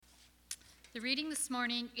The reading this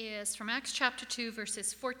morning is from Acts chapter 2,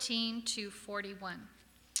 verses 14 to 41.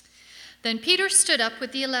 Then Peter stood up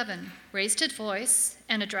with the 11, raised his voice,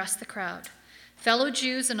 and addressed the crowd. Fellow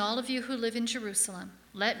Jews and all of you who live in Jerusalem,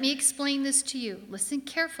 let me explain this to you. Listen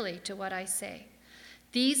carefully to what I say.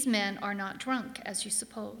 These men are not drunk, as you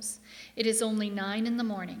suppose. It is only 9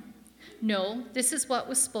 a.m. No, this is what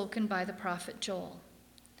was spoken by the prophet Joel.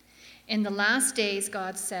 In the last days,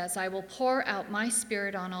 God says, I will pour out my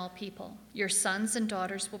spirit on all people. Your sons and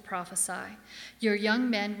daughters will prophesy. Your young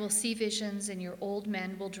men will see visions, and your old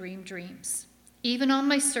men will dream dreams. Even on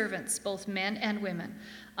my servants, both men and women,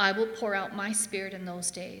 I will pour out my spirit in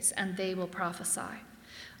those days, and they will prophesy.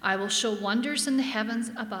 I will show wonders in the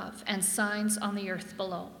heavens above and signs on the earth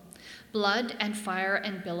below, blood and fire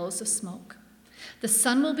and billows of smoke. The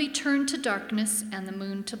sun will be turned to darkness and the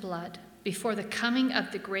moon to blood, before the coming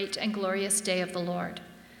of the great and glorious day of the Lord,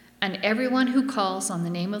 and everyone who calls on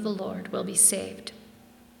the name of the Lord will be saved.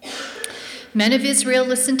 Men of Israel,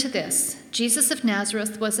 listen to this. Jesus of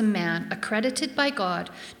Nazareth was a man accredited by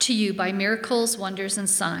God to you by miracles, wonders, and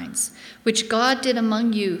signs, which God did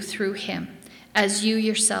among you through him, as you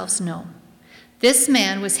yourselves know. This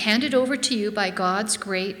man was handed over to you by God's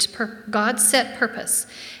set purpose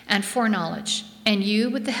and foreknowledge, and you,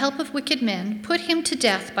 with the help of wicked men, put him to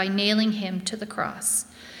death by nailing him to the cross.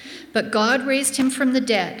 But God raised him from the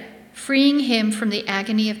dead, freeing him from the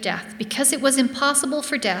agony of death, because it was impossible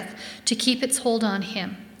for death to keep its hold on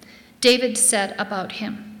him. David said about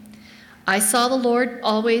him, I saw the Lord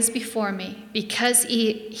always before me. Because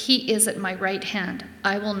he is at my right hand,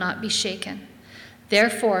 I will not be shaken.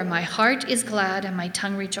 Therefore, my heart is glad and my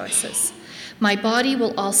tongue rejoices. My body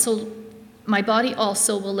also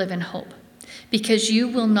will live in hope, because you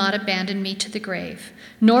will not abandon me to the grave,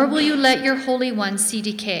 nor will you let your Holy One see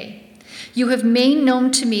decay. You have made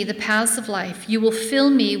known to me the paths of life. You will fill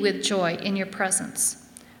me with joy in your presence.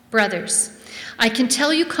 Brothers, I can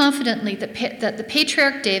tell you confidently that the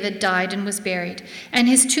patriarch David died and was buried, and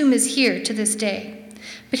his tomb is here to this day.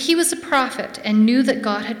 But he was a prophet and knew that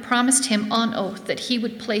God had promised him on oath that he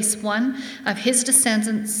would place one of his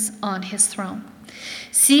descendants on his throne.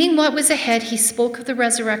 Seeing what was ahead, he spoke of the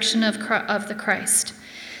resurrection of the Christ,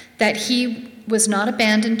 that he was not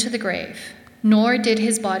abandoned to the grave, nor did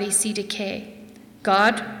his body see decay.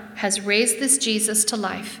 God has raised this Jesus to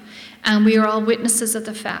life, and we are all witnesses of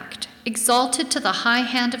the fact. Exalted to the high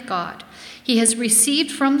hand of God, he has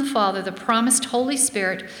received from the Father the promised Holy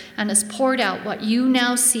Spirit and has poured out what you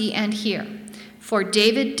now see and hear. For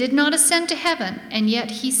David did not ascend to heaven, and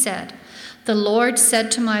yet he said, the Lord said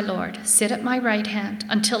to my Lord, sit at my right hand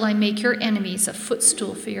until I make your enemies a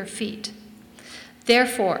footstool for your feet.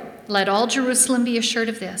 Therefore, let all Jerusalem be assured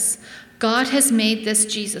of this. God has made this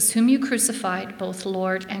Jesus, whom you crucified, both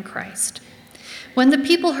Lord and Christ. When the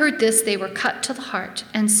people heard this, they were cut to the heart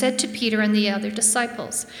and said to Peter and the other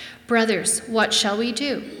disciples, brothers, what shall we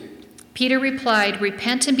do? Peter replied,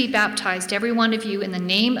 repent and be baptized, every one of you, in the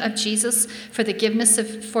name of Jesus for the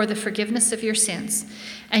forgiveness of your sins,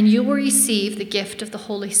 and you will receive the gift of the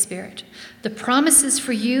Holy Spirit. The promise is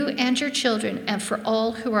for you and your children and for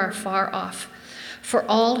all who are far off, for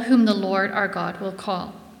all whom the Lord our God will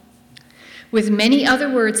call. With many other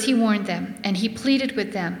words he warned them, and he pleaded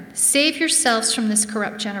with them, save yourselves from this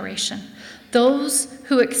corrupt generation. Those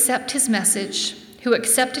who accepted his message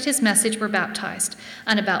were baptized,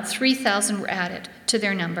 and about 3,000 were added to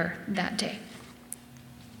their number that day.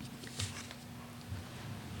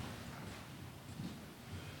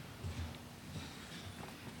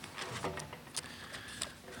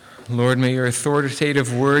 Lord, may your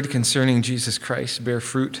authoritative word concerning Jesus Christ bear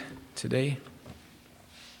fruit today.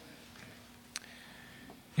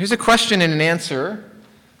 Here's a question and an answer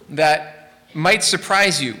that might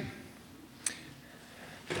surprise you.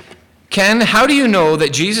 Ken, how do you know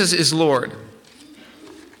that Jesus is Lord?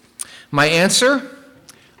 My answer,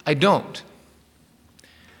 I don't.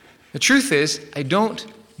 The truth is, I don't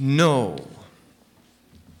know.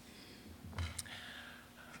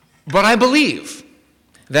 But I believe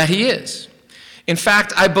that he is. In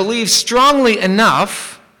fact, I believe strongly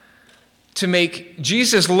enough to make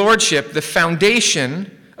Jesus' lordship the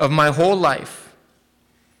foundation of my whole life.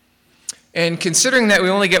 And considering that we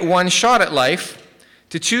only get one shot at life,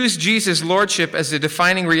 to choose Jesus' lordship as the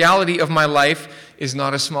defining reality of my life is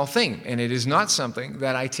not a small thing, and it is not something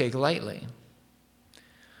that I take lightly.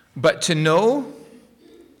 But to know,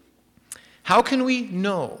 how can we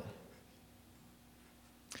know?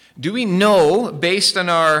 Do we know based on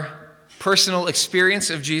our personal experience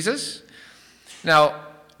of Jesus? Now,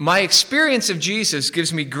 my experience of Jesus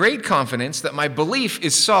gives me great confidence that my belief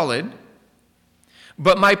is solid,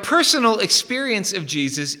 But my personal experience of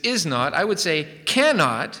Jesus is not, I would say,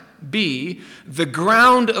 cannot be the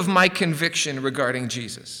ground of my conviction regarding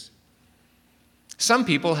Jesus. Some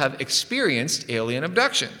people have experienced alien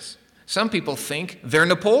abductions. Some people think they're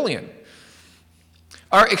Napoleon.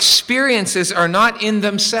 Our experiences are not in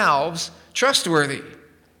themselves trustworthy.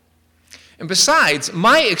 And besides,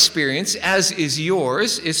 my experience, as is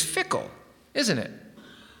yours, is fickle, isn't it?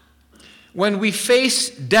 When we face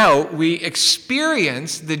doubt, we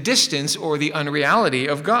experience the distance or the unreality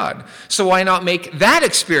of God. So why not make that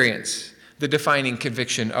experience the defining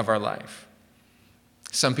conviction of our life?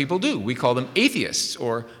 Some people do. We call them atheists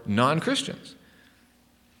or non-Christians.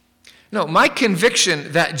 No, my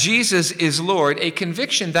conviction that Jesus is Lord, a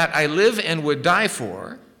conviction that I live and would die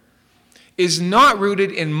for, is not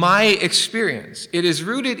rooted in my experience. It is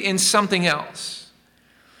rooted in something else.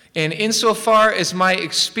 And insofar as my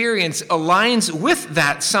experience aligns with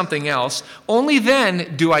that something else, only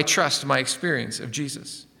then do I trust my experience of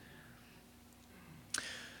Jesus.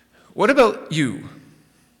 What about you?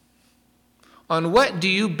 On what do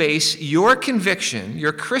you base your conviction,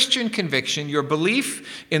 your Christian conviction, your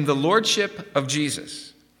belief in the lordship of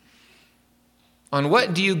Jesus? On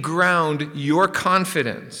what do you ground your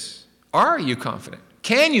confidence? Are you confident?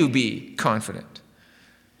 Can you be confident?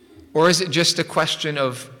 Or is it just a question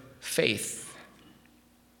of faith?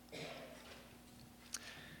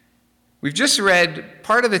 We've just read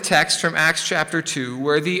part of the text from Acts chapter 2,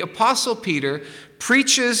 where the Apostle Peter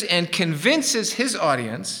preaches and convinces his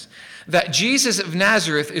audience that Jesus of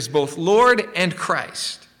Nazareth is both Lord and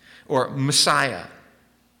Christ, or Messiah.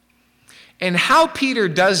 And how Peter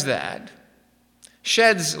does that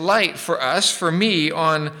sheds light for us, for me,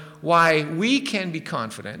 on why we can be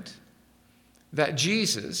confident that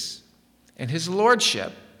Jesus and his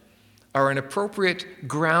lordship are an appropriate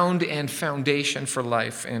ground and foundation for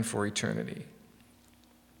life and for eternity.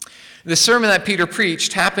 The sermon that Peter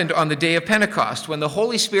preached happened on the day of Pentecost, when the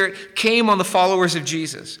Holy Spirit came on the followers of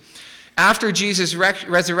Jesus. After Jesus'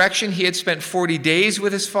 resurrection, he had spent 40 days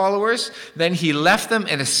with his followers. Then he left them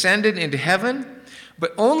and ascended into heaven,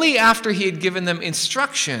 but only after he had given them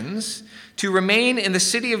instructions to remain in the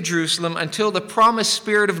city of Jerusalem until the promised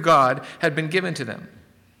Spirit of God had been given to them.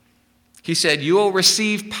 He said, "You will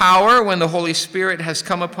receive power when the Holy Spirit has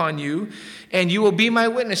come upon you, and you will be my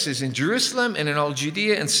witnesses in Jerusalem and in all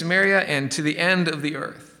Judea and Samaria and to the end of the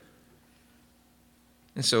earth."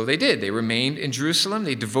 And so they did. They remained in Jerusalem.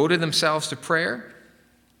 They devoted themselves to prayer.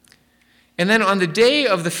 And then on the day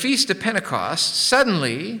of the Feast of Pentecost,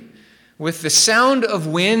 suddenly, with the sound of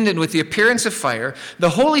wind and with the appearance of fire,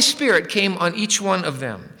 the Holy Spirit came on each one of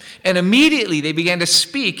them. And immediately they began to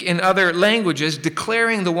speak in other languages,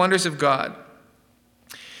 declaring the wonders of God.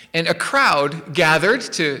 And a crowd gathered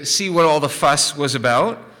to see what all the fuss was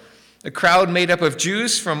about. A crowd made up of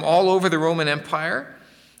Jews from all over the Roman Empire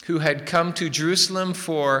who had come to Jerusalem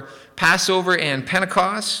for Passover and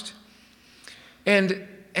Pentecost. And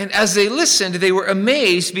as they listened, they were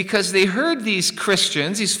amazed because they heard these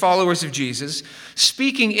Christians, these followers of Jesus,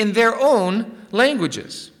 speaking in their own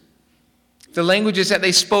languages, the languages that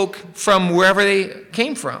they spoke from wherever they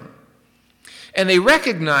came from. And they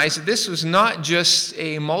recognized that this was not just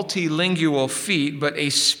a multilingual feat, but a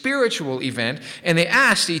spiritual event. And they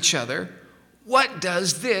asked each other, "What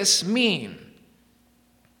does this mean?"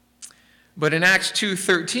 But in Acts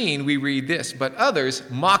 2:13, we read this, "But others,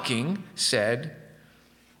 mocking, said,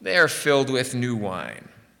 'They are filled with new wine.'"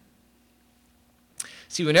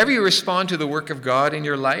 See, whenever you respond to the work of God in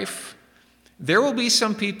your life, there will be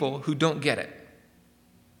some people who don't get it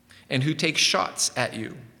and who take shots at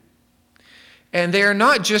you. And they are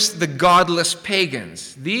not just the godless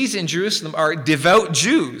pagans. These in Jerusalem are devout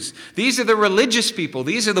Jews. These are the religious people.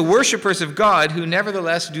 These are the worshipers of God who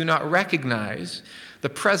nevertheless do not recognize the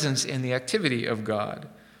presence and the activity of God.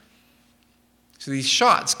 So these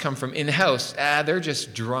shots come from in-house. They're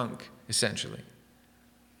just drunk, essentially.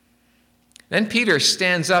 Then Peter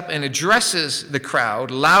stands up and addresses the crowd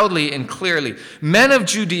loudly and clearly. "Men of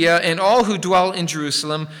Judea and all who dwell in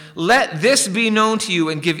Jerusalem, let this be known to you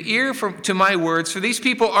and give ear to my words, for these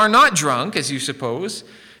people are not drunk, as you suppose,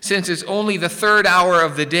 since it's only the third hour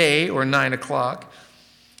of the day, or 9 o'clock.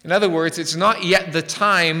 In other words, it's not yet the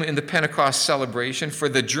time in the Pentecost celebration for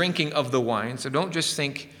the drinking of the wine, so don't just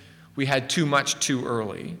think we had too much too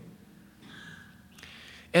early.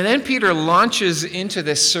 And then Peter launches into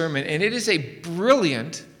this sermon, and it is a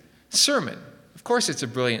brilliant sermon. Of course it's a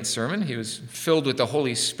brilliant sermon. He was filled with the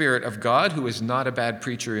Holy Spirit of God, who is not a bad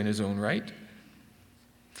preacher in his own right.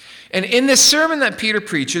 And in this sermon that Peter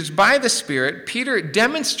preaches, by the Spirit, Peter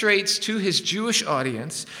demonstrates to his Jewish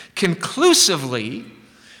audience conclusively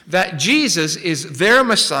that Jesus is their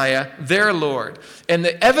Messiah, their Lord. And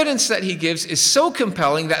the evidence that he gives is so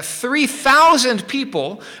compelling that 3,000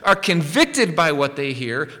 people are convicted by what they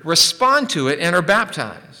hear, respond to it, and are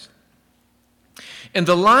baptized. And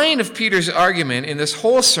the line of Peter's argument in this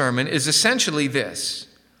whole sermon is essentially this: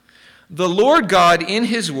 the Lord God in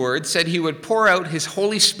his word said he would pour out his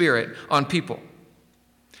Holy Spirit on people.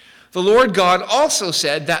 The Lord God also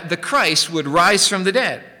said that the Christ would rise from the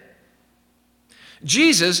dead.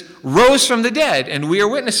 Jesus rose from the dead, and we are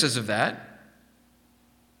witnesses of that.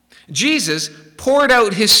 Jesus poured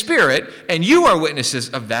out his Spirit, and you are witnesses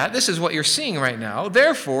of that. This is what you're seeing right now.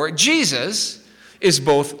 Therefore, Jesus is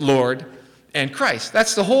both Lord and Christ.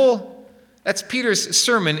 That's Peter's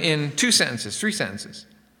sermon in 3 sentences.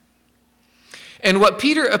 And what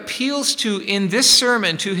Peter appeals to in this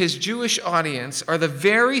sermon to his Jewish audience are the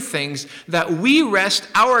very things that we rest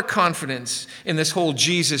our confidence in this whole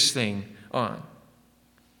Jesus thing on.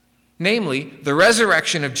 Namely, the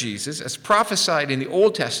resurrection of Jesus as prophesied in the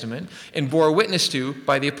Old Testament and bore witness to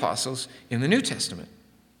by the apostles in the New Testament.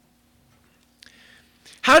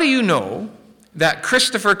 How do you know that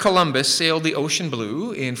Christopher Columbus sailed the ocean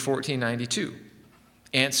blue in 1492?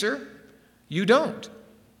 Answer: you don't.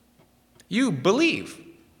 You believe.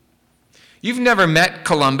 You've never met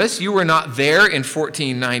Columbus. You were not there in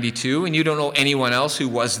 1492, and you don't know anyone else who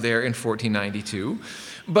was there in 1492.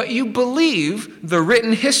 But you believe the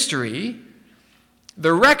written history,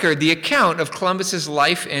 the record, the account of Columbus's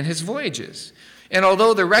life and his voyages. And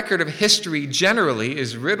although the record of history generally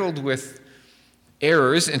is riddled with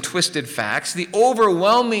errors and twisted facts, the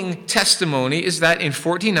overwhelming testimony is that in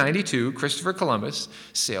 1492, Christopher Columbus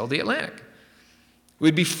sailed the Atlantic.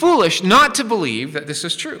 We'd be foolish not to believe that this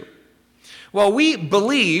is true. Well, we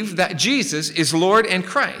believe that Jesus is Lord and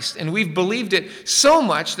Christ, and we've believed it so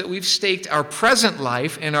much that we've staked our present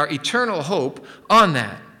life and our eternal hope on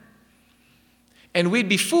that. And we'd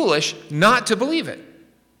be foolish not to believe it,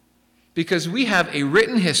 because we have a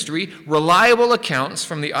written history, reliable accounts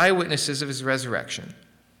from the eyewitnesses of his resurrection.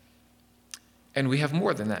 And we have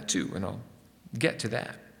more than that too, and I'll get to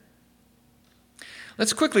that.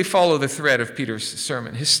 Let's quickly follow the thread of Peter's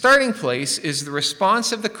sermon. His starting place is the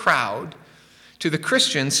response of the crowd to the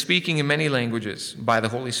Christians speaking in many languages by the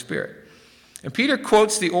Holy Spirit. And Peter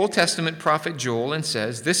quotes the Old Testament prophet Joel and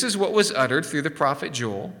says, "This is what was uttered through the prophet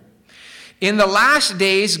Joel. In the last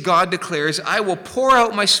days, God declares, I will pour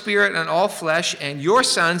out my Spirit on all flesh, and your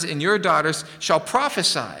sons and your daughters shall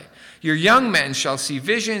prophesy. Your young men shall see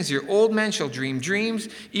visions, your old men shall dream dreams.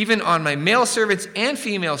 Even on my male servants and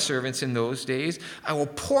female servants in those days, I will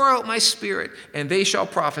pour out my Spirit, and they shall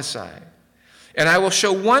prophesy. And I will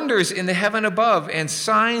show wonders in the heaven above and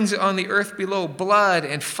signs on the earth below, blood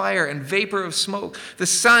and fire and vapor of smoke. The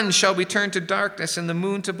sun shall be turned to darkness and the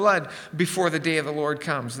moon to blood before the day of the Lord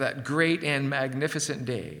comes, that great and magnificent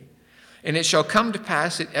day. And it shall come to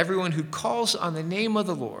pass that everyone who calls on the name of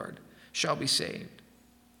the Lord shall be saved."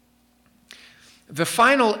 The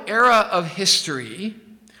final era of history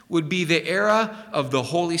would be the era of the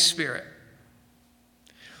Holy Spirit.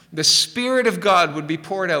 The Spirit of God would be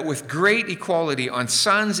poured out with great equality on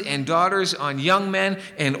sons and daughters, on young men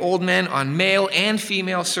and old men, on male and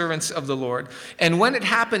female servants of the Lord. And when it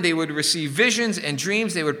happened, they would receive visions and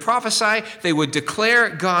dreams. They would prophesy. They would declare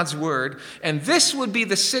God's word. And this would be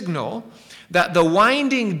the signal that the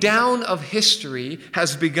winding down of history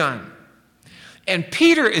has begun. And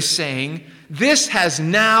Peter is saying, this has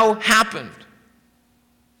now happened.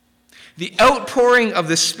 The outpouring of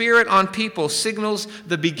the Spirit on people signals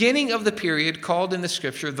the beginning of the period called in the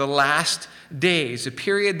Scripture the last days, a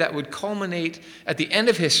period that would culminate at the end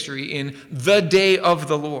of history in the day of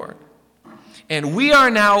the Lord. And we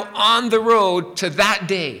are now on the road to that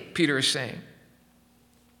day, Peter is saying.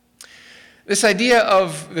 This idea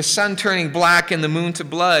of the sun turning black and the moon to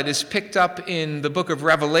blood is picked up in the book of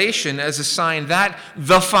Revelation as a sign that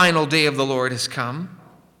the final day of the Lord has come.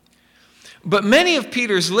 But many of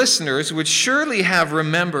Peter's listeners would surely have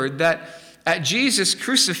remembered that at Jesus'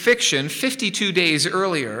 crucifixion 52 days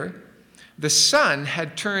earlier, the sun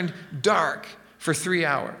had turned dark for 3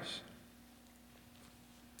 hours.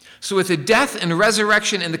 So with the death and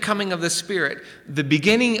resurrection and the coming of the Spirit, the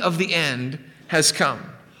beginning of the end has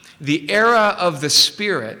come. The era of the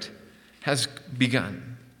Spirit has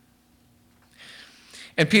begun.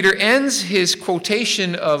 And Peter ends his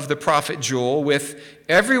quotation of the prophet Joel with,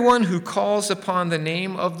 "Everyone who calls upon the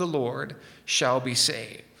name of the Lord shall be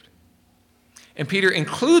saved." And Peter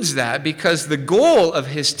includes that because the goal of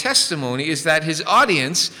his testimony is that his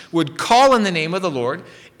audience would call on the name of the Lord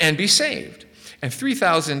and be saved. And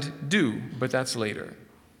 3,000 do, but that's later.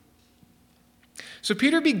 So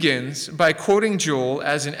Peter begins by quoting Joel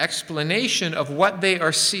as an explanation of what they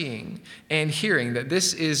are seeing and hearing, that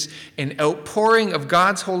this is an outpouring of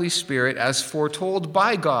God's Holy Spirit as foretold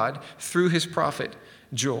by God through his prophet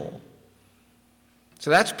Joel.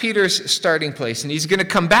 So that's Peter's starting place, and he's going to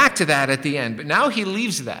come back to that at the end. But now he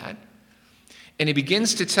leaves that, and he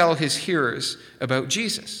begins to tell his hearers about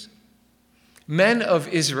Jesus. Men of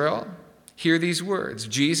Israel, hear these words: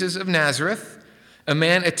 Jesus of Nazareth, a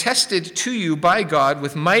man attested to you by God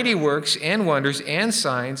with mighty works and wonders and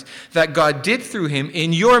signs that God did through him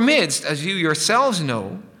in your midst, as you yourselves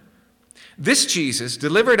know. This Jesus,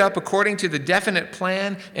 delivered up according to the definite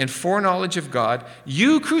plan and foreknowledge of God,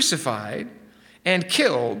 you crucified and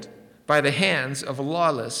killed by the hands of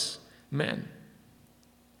lawless men.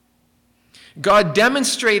 God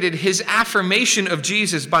demonstrated his affirmation of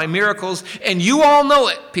Jesus by miracles, and you all know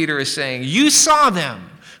it, Peter is saying. You saw them,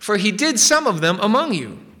 for he did some of them among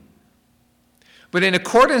you. But in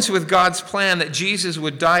accordance with God's plan that Jesus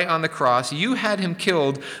would die on the cross, you had him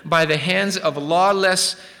killed by the hands of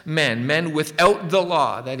lawless men, men without the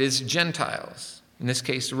law, that is, Gentiles, in this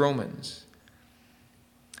case, Romans.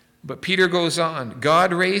 But Peter goes on,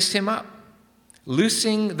 God raised him up,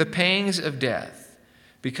 loosing the pangs of death,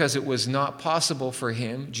 because it was not possible for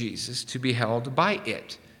him, Jesus, to be held by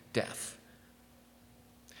it, death.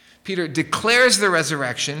 Peter declares the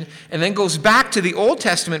resurrection and then goes back to the Old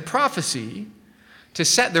Testament prophecy to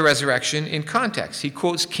set the resurrection in context. He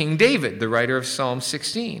quotes King David, the writer of Psalm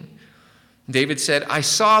 16. David said, I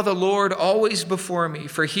saw the Lord always before me,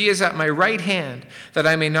 for he is at my right hand, that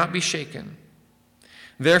I may not be shaken.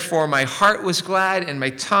 Therefore my heart was glad and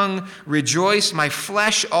my tongue rejoiced. My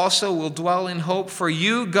flesh also will dwell in hope. For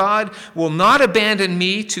you, God, will not abandon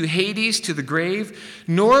me to Hades, to the grave,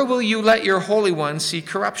 nor will you let your Holy One see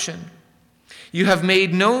corruption. You have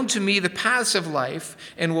made known to me the paths of life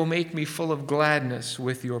and will make me full of gladness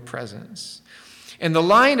with your presence. And the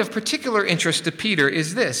line of particular interest to Peter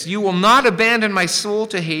is this: you will not abandon my soul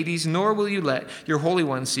to Hades, nor will you let your Holy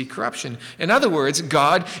One see corruption. In other words,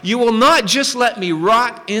 God, you will not just let me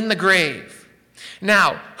rot in the grave.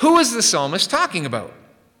 Now, who is the psalmist talking about?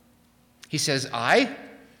 He says, I?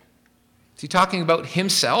 Is he talking about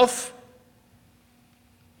himself?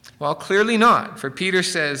 Well, clearly not, for Peter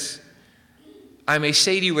says, I may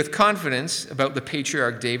say to you with confidence about the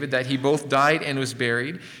patriarch David that he both died and was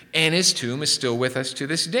buried, and his tomb is still with us to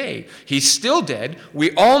this day. He's still dead.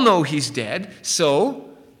 We all know he's dead. So,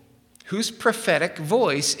 whose prophetic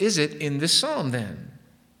voice is it in this psalm then?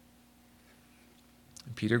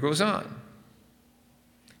 And Peter goes on.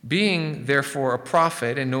 Being, therefore, a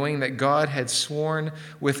prophet, and knowing that God had sworn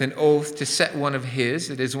with an oath to set one of his,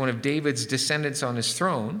 that is, one of David's descendants on his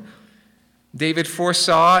throne, David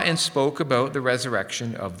foresaw and spoke about the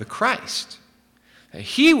resurrection of the Christ.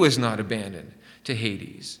 He was not abandoned to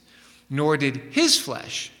Hades, nor did his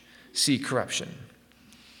flesh see corruption.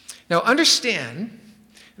 Now understand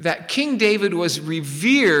that King David was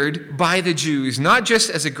revered by the Jews, not just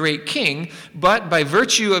as a great king, but by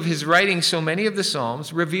virtue of his writing so many of the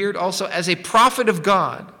Psalms, revered also as a prophet of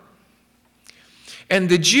God. And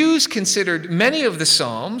the Jews considered many of the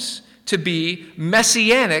Psalms to be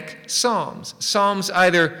messianic psalms. Psalms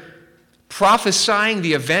either prophesying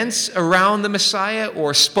the events around the Messiah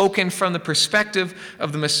or spoken from the perspective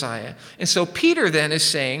of the Messiah. And so Peter then is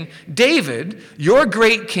saying, David, your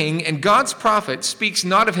great king and God's prophet, speaks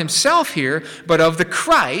not of himself here, but of the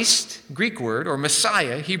Christ, Greek word, or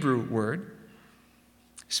Messiah, Hebrew word,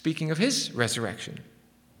 speaking of his resurrection.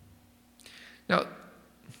 Now,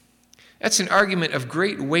 that's an argument of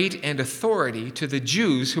great weight and authority to the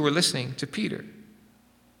Jews who were listening to Peter.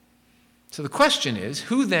 So the question is,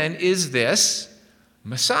 who then is this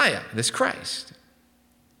Messiah, this Christ?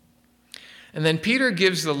 And then Peter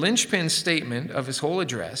gives the linchpin statement of his whole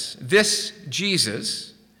address. This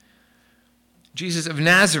Jesus, Jesus of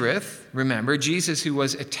Nazareth, remember, Jesus who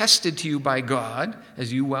was attested to you by God,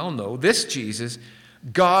 as you well know, this Jesus,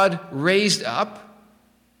 God raised up,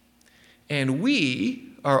 and we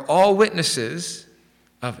are all witnesses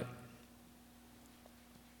of it.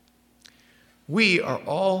 We are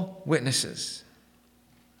all witnesses.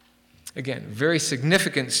 Again, very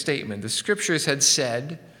significant statement. The scriptures had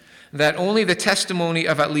said that only the testimony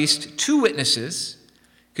of at least two witnesses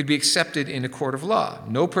could be accepted in a court of law.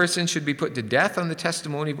 No person should be put to death on the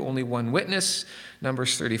testimony of only one witness.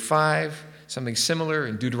 Numbers 35, something similar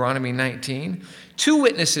in Deuteronomy 19. Two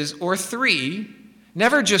witnesses or three,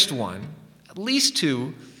 never just one, at least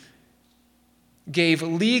two, gave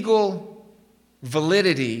legal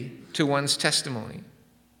validity to one's testimony.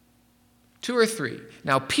 Two or three.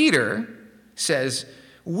 Now, Peter says,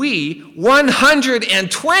 we,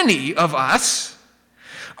 120 of us,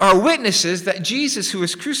 are witnesses that Jesus, who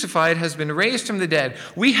was crucified, has been raised from the dead.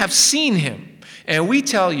 We have seen him, and we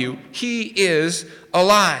tell you he is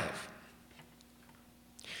alive.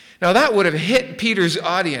 Now that would have hit Peter's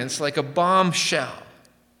audience like a bombshell.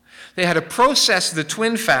 They had to process the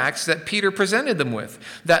twin facts that Peter presented them with,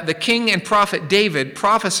 that the king and prophet David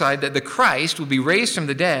prophesied that the Christ would be raised from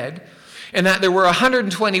the dead, and that there were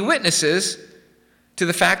 120 witnesses to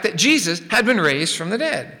the fact that Jesus had been raised from the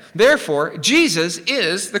dead. Therefore, Jesus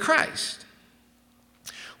is the Christ.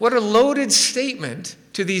 What a loaded statement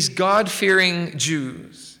to these God-fearing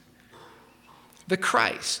Jews. The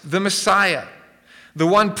Christ, the Messiah, the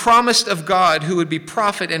one promised of God who would be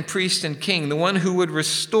prophet and priest and king, the one who would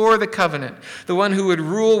restore the covenant, the one who would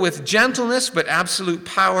rule with gentleness but absolute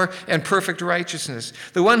power and perfect righteousness,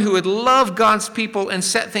 the one who would love God's people and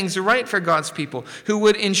set things right for God's people, who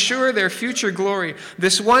would ensure their future glory,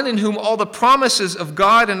 this one in whom all the promises of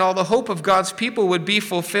God and all the hope of God's people would be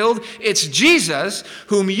fulfilled. It's Jesus,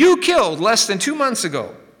 whom you killed less than 2 months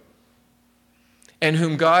ago, and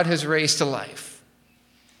whom God has raised to life,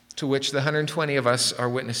 to which the 120 of us are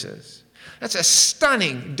witnesses. That's a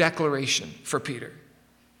stunning declaration for Peter,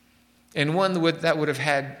 and one that would have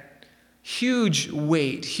had huge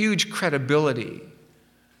weight, huge credibility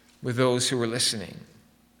with those who were listening.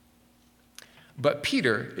 But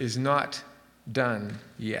Peter is not done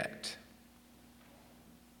yet.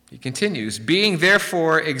 He continues, being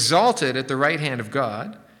therefore exalted at the right hand of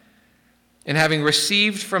God, and having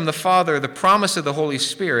received from the Father the promise of the Holy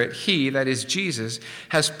Spirit, he, that is Jesus,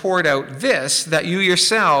 has poured out this that you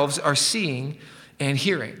yourselves are seeing and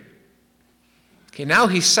hearing. Okay, now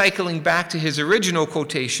he's cycling back to his original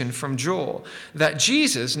quotation from Joel, that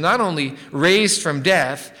Jesus, not only raised from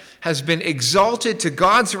death, has been exalted to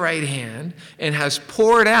God's right hand and has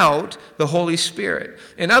poured out the Holy Spirit.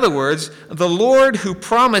 In other words, the Lord who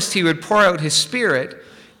promised he would pour out his Spirit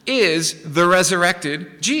is the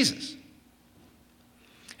resurrected Jesus.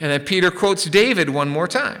 And then Peter quotes David one more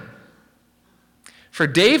time. For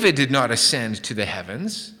David did not ascend to the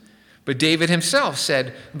heavens, but David himself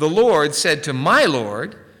said, the Lord said to my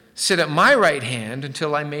Lord, sit at my right hand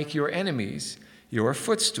until I make your enemies your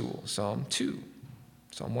footstool. Psalm 2,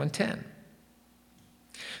 Psalm 110.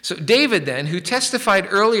 So David then, who testified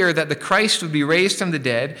earlier that the Christ would be raised from the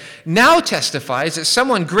dead, now testifies that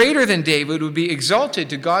someone greater than David would be exalted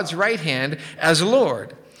to God's right hand as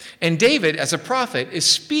Lord. And David, as a prophet, is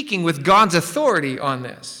speaking with God's authority on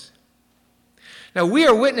this. Now, we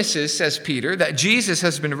are witnesses, says Peter, that Jesus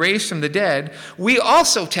has been raised from the dead. We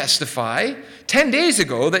also testify 10 days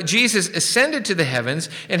ago that Jesus ascended to the heavens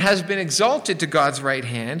and has been exalted to God's right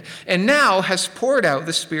hand and now has poured out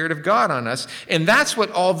the Spirit of God on us. And that's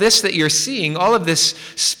what all this that you're seeing, all of this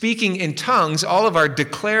speaking in tongues, all of our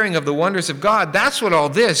declaring of the wonders of God, that's what all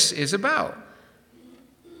this is about.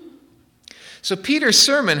 So Peter's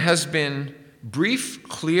sermon has been brief,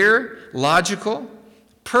 clear, logical,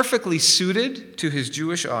 perfectly suited to his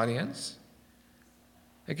Jewish audience.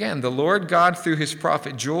 Again, the Lord God, through his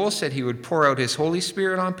prophet Joel, said he would pour out his Holy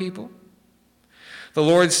Spirit on people. The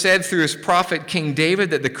Lord said through his prophet King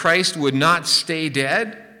David that the Christ would not stay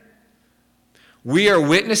dead. We are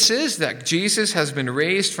witnesses that Jesus has been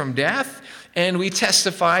raised from death, and we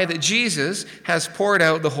testify that Jesus has poured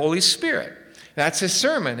out the Holy Spirit. That's his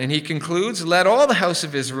sermon. And he concludes, let all the house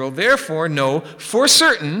of Israel therefore know for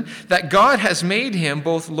certain that God has made him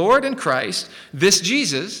both Lord and Christ, this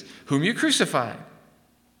Jesus whom you crucified.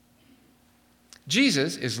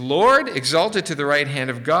 Jesus is Lord, exalted to the right hand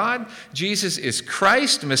of God. Jesus is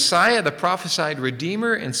Christ, Messiah, the prophesied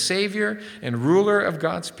Redeemer and Savior and ruler of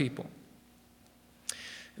God's people.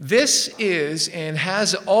 This is and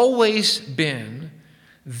has always been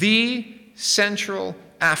the central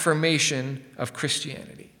affirmation of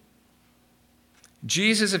Christianity.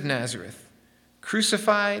 Jesus of Nazareth,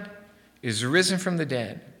 crucified, is risen from the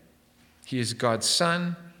dead. He is God's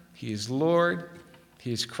Son. He is Lord.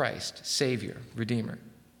 He is Christ, Savior, Redeemer.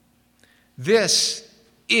 This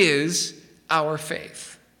is our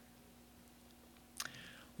faith.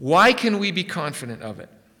 Why can we be confident of it?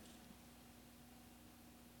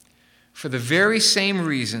 For the very same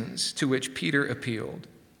reasons to which Peter appealed.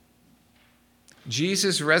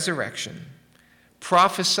 Jesus' resurrection,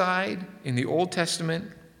 prophesied in the Old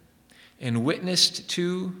Testament and witnessed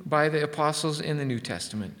to by the apostles in the New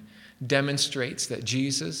Testament, demonstrates that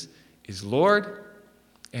Jesus is Lord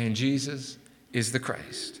and Jesus is the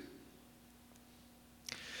Christ.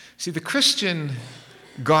 See, the Christian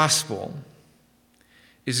gospel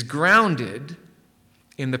is grounded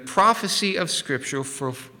in the prophecy of Scripture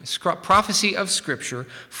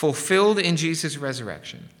fulfilled in Jesus'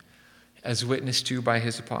 resurrection, as witnessed to by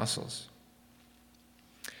his apostles.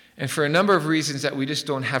 And for a number of reasons that we just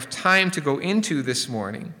don't have time to go into this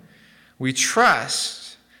morning, we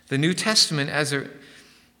trust the New Testament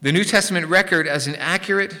record as an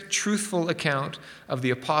accurate, truthful account of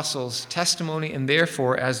the apostles' testimony, and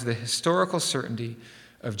therefore as the historical certainty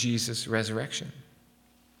of Jesus' resurrection.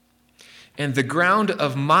 And the ground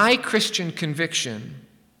of my Christian conviction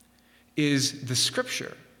is the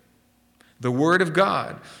Scripture, the Word of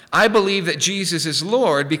God. I believe that Jesus is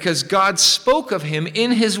Lord because God spoke of him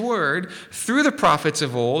in his Word through the prophets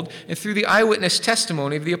of old and through the eyewitness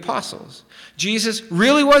testimony of the apostles. Jesus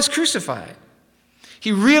really was crucified.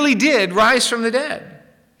 He really did rise from the dead.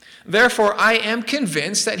 Therefore, I am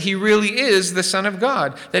convinced that he really is the Son of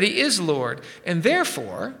God, that he is Lord. And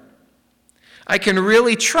therefore, I can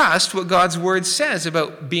really trust what God's word says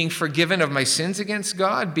about being forgiven of my sins against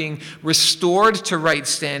God, being restored to right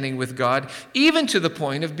standing with God, even to the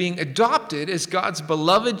point of being adopted as God's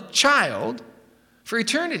beloved child for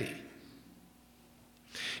eternity.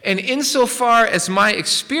 And insofar as my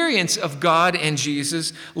experience of God and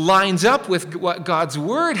Jesus lines up with what God's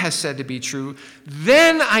word has said to be true,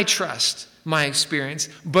 then I trust my experience,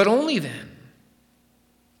 but only then.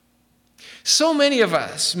 So many of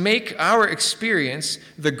us make our experience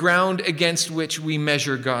the ground against which we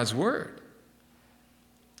measure God's word.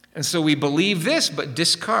 And so we believe this, but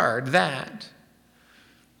discard that.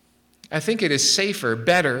 I think it is safer,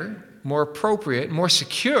 better, more appropriate, more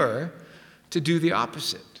secure to do the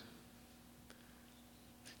opposite.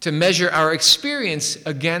 To measure our experience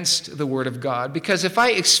against the Word of God. Because if I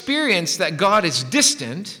experience that God is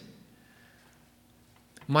distant,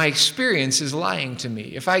 my experience is lying to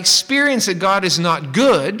me. If I experience that God is not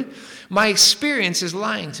good, my experience is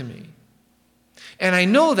lying to me. And I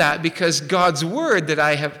know that because God's Word, that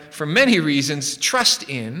I have, for many reasons, trust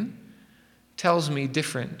in, tells me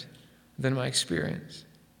different than my experience.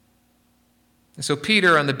 And so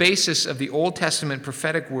Peter, on the basis of the Old Testament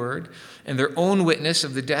prophetic word and their own witness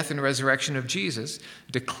of the death and resurrection of Jesus,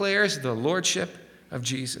 declares the lordship of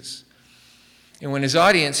Jesus. And when his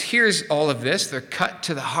audience hears all of this, they're cut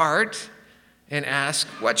to the heart and ask,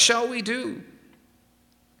 "What shall we do?"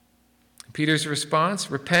 Peter's response,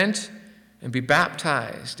 "Repent and be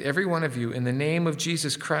baptized, every one of you, in the name of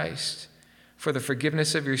Jesus Christ, for the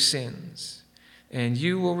forgiveness of your sins, and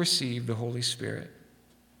you will receive the Holy Spirit."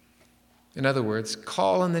 In other words,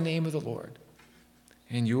 call on the name of the Lord,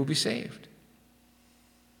 and you will be saved.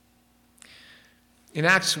 In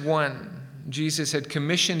Acts 1, Jesus had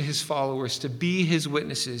commissioned his followers to be his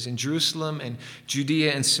witnesses in Jerusalem and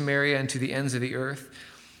Judea and Samaria and to the ends of the earth.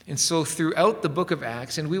 And so throughout the book of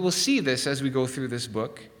Acts, and we will see this as we go through this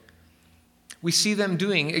book, we see them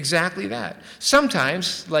doing exactly that.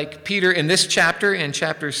 Sometimes, like Peter in this chapter, in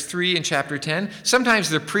chapters 3 and chapter 10, sometimes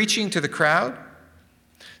they're preaching to the crowd.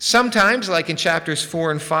 Sometimes, like in chapters 4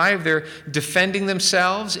 and 5, they're defending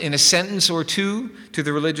themselves in a sentence or two to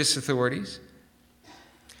the religious authorities.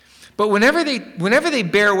 But whenever they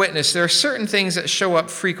bear witness, there are certain things that show up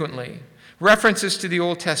frequently. References to the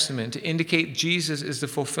Old Testament to indicate Jesus is the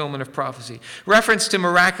fulfillment of prophecy. Reference to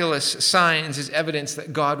miraculous signs as evidence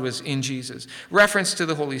that God was in Jesus. Reference to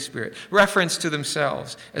the Holy Spirit. Reference to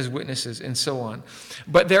themselves as witnesses, and so on.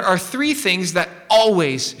 But there are three things that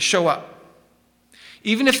always show up.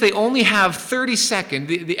 Even if they only have 30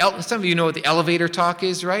 seconds, some of you know what the elevator talk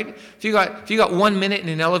is, right? If you got 1 minute in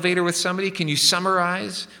an elevator with somebody, can you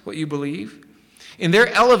summarize what you believe? In their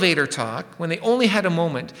elevator talk, when they only had a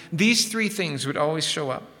moment, these three things would always show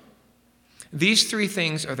up. These three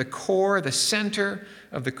things are the core, the center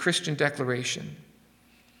of the Christian declaration.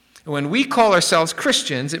 When we call ourselves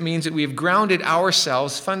Christians, it means that we have grounded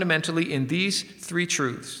ourselves fundamentally in these three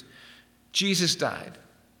truths. Jesus died.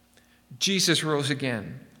 Jesus rose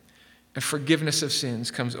again, and forgiveness of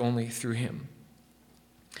sins comes only through him.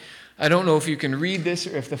 I don't know if you can read this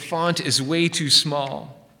or if the font is way too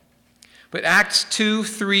small, but Acts 2,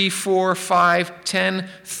 3, 4, 5, 10,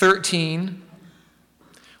 13,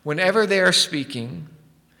 whenever they are speaking,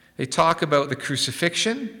 they talk about the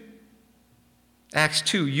crucifixion. Acts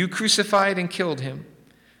 2, you crucified and killed him.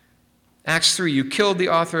 Acts 3, you killed the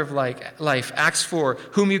author of life. Acts 4,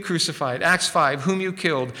 whom you crucified. Acts 5, whom you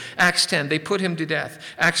killed. Acts 10, they put him to death.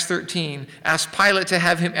 Acts 13, asked Pilate to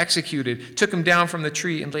have him executed, took him down from the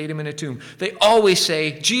tree and laid him in a tomb. They always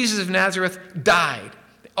say, Jesus of Nazareth died.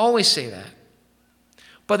 They always say that.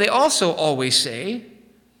 But they also always say,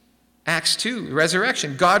 Acts 2,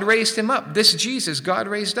 resurrection. God raised him up. This Jesus, God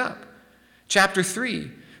raised up. Chapter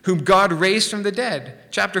 3, whom God raised from the dead.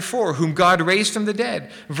 Chapter 4, whom God raised from the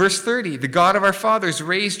dead. Verse 30, the God of our fathers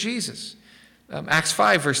raised Jesus. Acts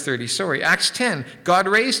 5, verse 30, Acts 10, God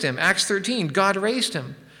raised him. Acts 13, God raised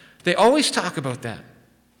him. They always talk about that.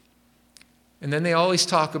 And then they always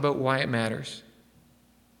talk about why it matters.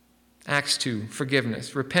 Acts 2,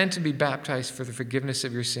 forgiveness. Repent and be baptized for the forgiveness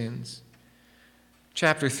of your sins.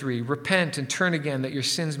 Chapter 3, repent and turn again that your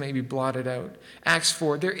sins may be blotted out. Acts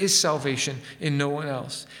 4, there is salvation in no one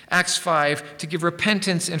else. Acts 5, to give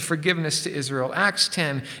repentance and forgiveness to Israel. Acts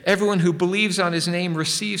 10, everyone who believes on his name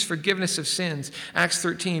receives forgiveness of sins. Acts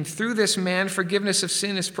 13, through this man forgiveness of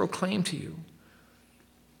sin is proclaimed to you.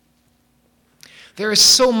 There is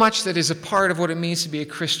so much that is a part of what it means to be a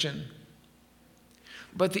Christian.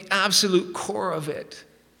 But the absolute core of it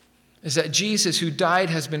is that Jesus, who died,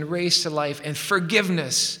 has been raised to life, and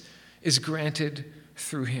forgiveness is granted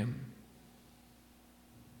through him.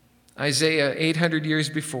 Isaiah, 800 years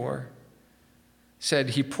before, said,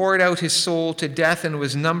 he poured out his soul to death and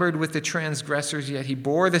was numbered with the transgressors, yet he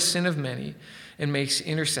bore the sin of many and makes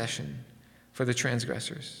intercession for the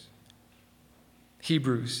transgressors.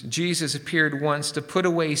 Hebrews, Jesus appeared once to put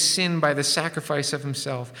away sin by the sacrifice of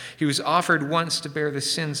himself. He was offered once to bear the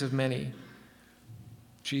sins of many.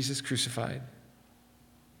 Jesus crucified.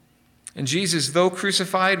 And Jesus, though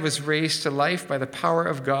crucified, was raised to life by the power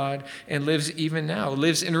of God and lives even now,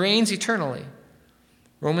 lives and reigns eternally.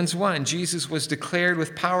 Romans 1, Jesus was declared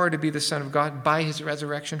with power to be the Son of God by his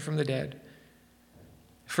resurrection from the dead.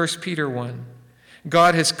 1 Peter 1,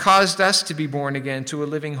 God has caused us to be born again to a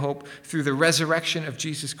living hope through the resurrection of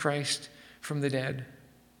Jesus Christ from the dead.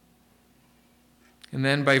 And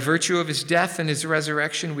then by virtue of his death and his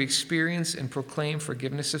resurrection, we experience and proclaim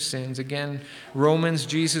forgiveness of sins. Again, Romans,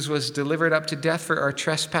 Jesus was delivered up to death for our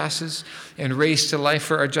trespasses and raised to life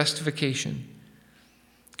for our justification.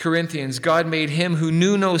 Corinthians, God made him who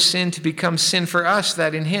knew no sin to become sin for us,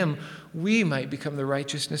 that in him we might become the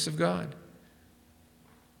righteousness of God.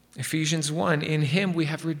 Ephesians 1, in him we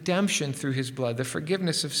have redemption through his blood, the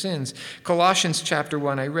forgiveness of sins. Colossians chapter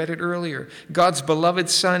 1, I read it earlier. God's beloved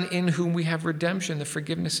Son, in whom we have redemption, the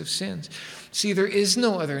forgiveness of sins. See, there is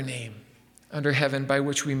no other name under heaven by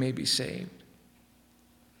which we may be saved.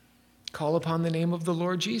 Call upon the name of the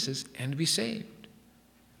Lord Jesus and be saved.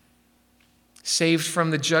 Saved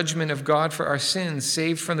from the judgment of God for our sins,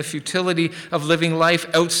 saved from the futility of living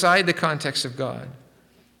life outside the context of God.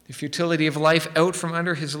 The futility of life out from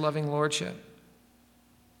under his loving lordship.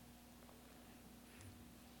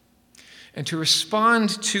 And to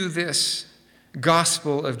respond to this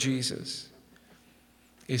gospel of Jesus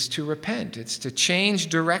is to repent. It's to change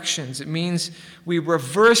directions. It means we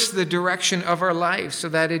reverse the direction of our life so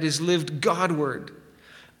that it is lived Godward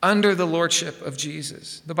under the lordship of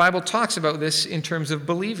Jesus. The Bible talks about this in terms of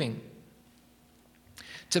believing.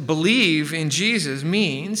 To believe in Jesus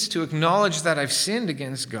means to acknowledge that I've sinned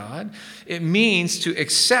against God. It means to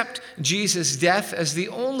accept Jesus' death as the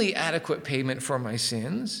only adequate payment for my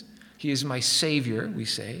sins. He is my Savior, we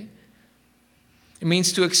say. It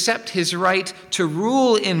means to accept his right to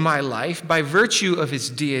rule in my life by virtue of his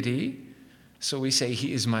deity. So we say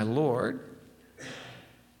he is my Lord.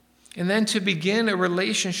 And then to begin a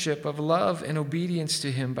relationship of love and obedience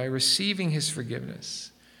to him by receiving his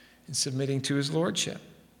forgiveness and submitting to his lordship.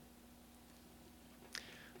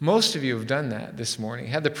 Most of you have done that this morning.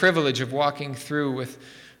 Had the privilege of walking through with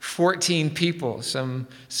 14 people, some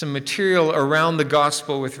material around the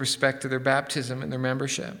gospel with respect to their baptism and their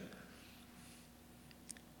membership.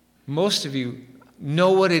 Most of you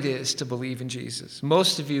know what it is to believe in Jesus.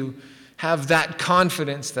 Most of you have that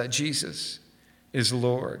confidence that Jesus is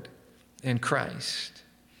Lord and Christ.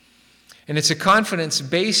 And it's a confidence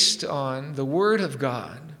based on the Word of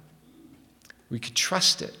God. We could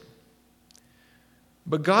trust it.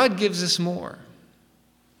 But God gives us more.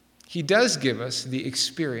 He does give us the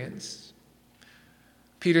experience.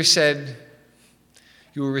 Peter said,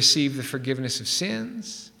 you will receive the forgiveness of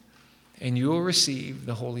sins, and you will receive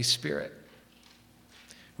the Holy Spirit,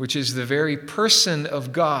 which is the very person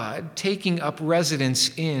of God taking up residence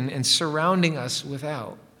in and surrounding us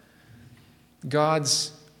without.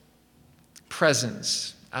 God's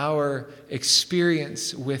presence, our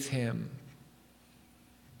experience with him.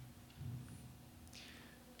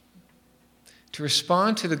 To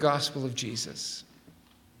respond to the gospel of Jesus,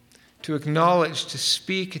 to acknowledge, to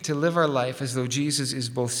speak, to live our life as though Jesus is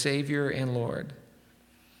both Savior and Lord,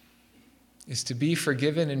 is to be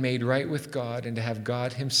forgiven and made right with God and to have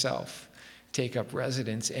God himself take up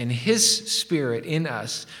residence. And his Spirit in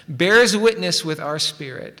us bears witness with our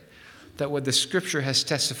spirit that what the Scripture has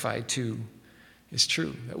testified to is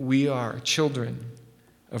true, that we are children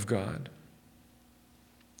of God.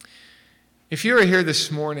 If you are here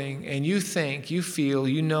this morning and you think, you feel,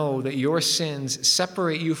 you know that your sins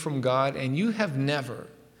separate you from God and you have never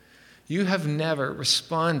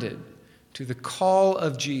responded to the call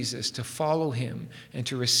of Jesus to follow him and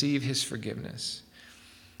to receive his forgiveness,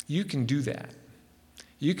 you can do that.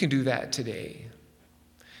 You can do that today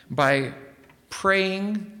by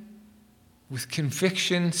praying with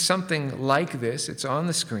conviction something like this. It's on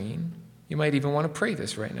the screen. You might even want to pray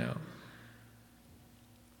this right now.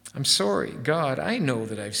 I'm sorry, God, I know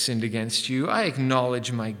that I've sinned against you. I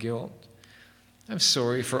acknowledge my guilt. I'm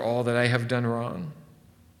sorry for all that I have done wrong.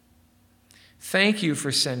 Thank you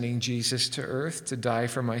for sending Jesus to earth to die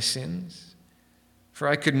for my sins, for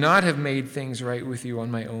I could not have made things right with you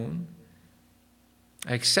on my own.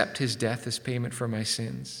 I accept his death as payment for my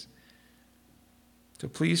sins. So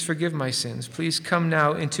please forgive my sins. Please come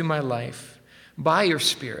now into my life by your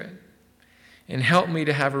Spirit and help me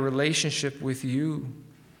to have a relationship with you,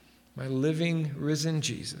 my living, risen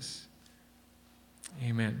Jesus.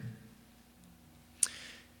 Amen.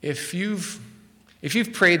 If you've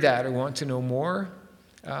prayed that or want to know more,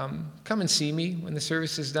 come and see me when the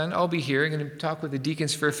service is done. I'll be here. I'm going to talk with the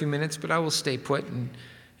deacons for a few minutes, but I will stay put, and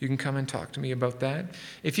you can come and talk to me about that.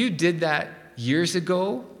 If you did that years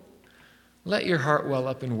ago, let your heart well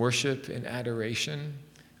up in worship and adoration,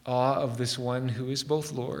 awe of this one who is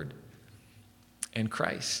both Lord and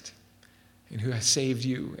Christ, and who has saved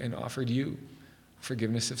you and offered you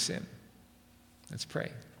forgiveness of sin. Let's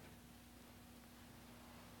pray.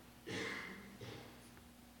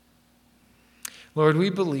 Lord, we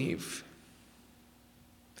believe.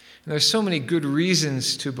 And there's so many good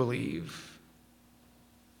reasons to believe.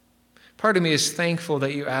 Part of me is thankful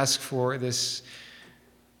that you ask for this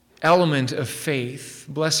element of faith.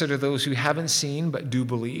 Blessed are those who haven't seen but do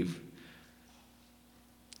believe.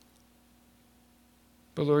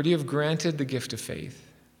 But Lord, you have granted the gift of faith.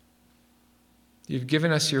 You've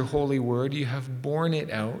given us your holy word. You have borne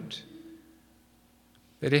it out,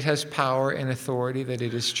 that it has power and authority, that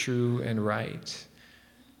it is true and right.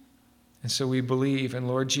 And so we believe in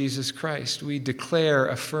Lord Jesus Christ. We declare,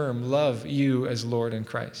 affirm, love you as Lord and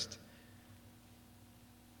Christ.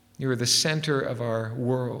 You are the center of our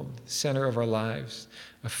world, center of our lives,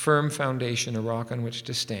 a firm foundation, a rock on which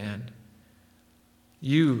to stand.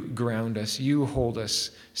 You ground us. You hold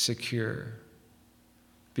us secure.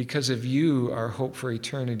 Because of you, our hope for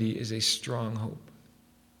eternity is a strong hope.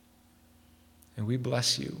 And we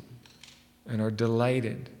bless you and are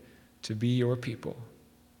delighted to be your people.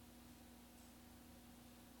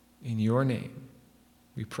 In your name,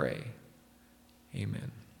 we pray.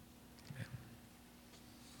 Amen.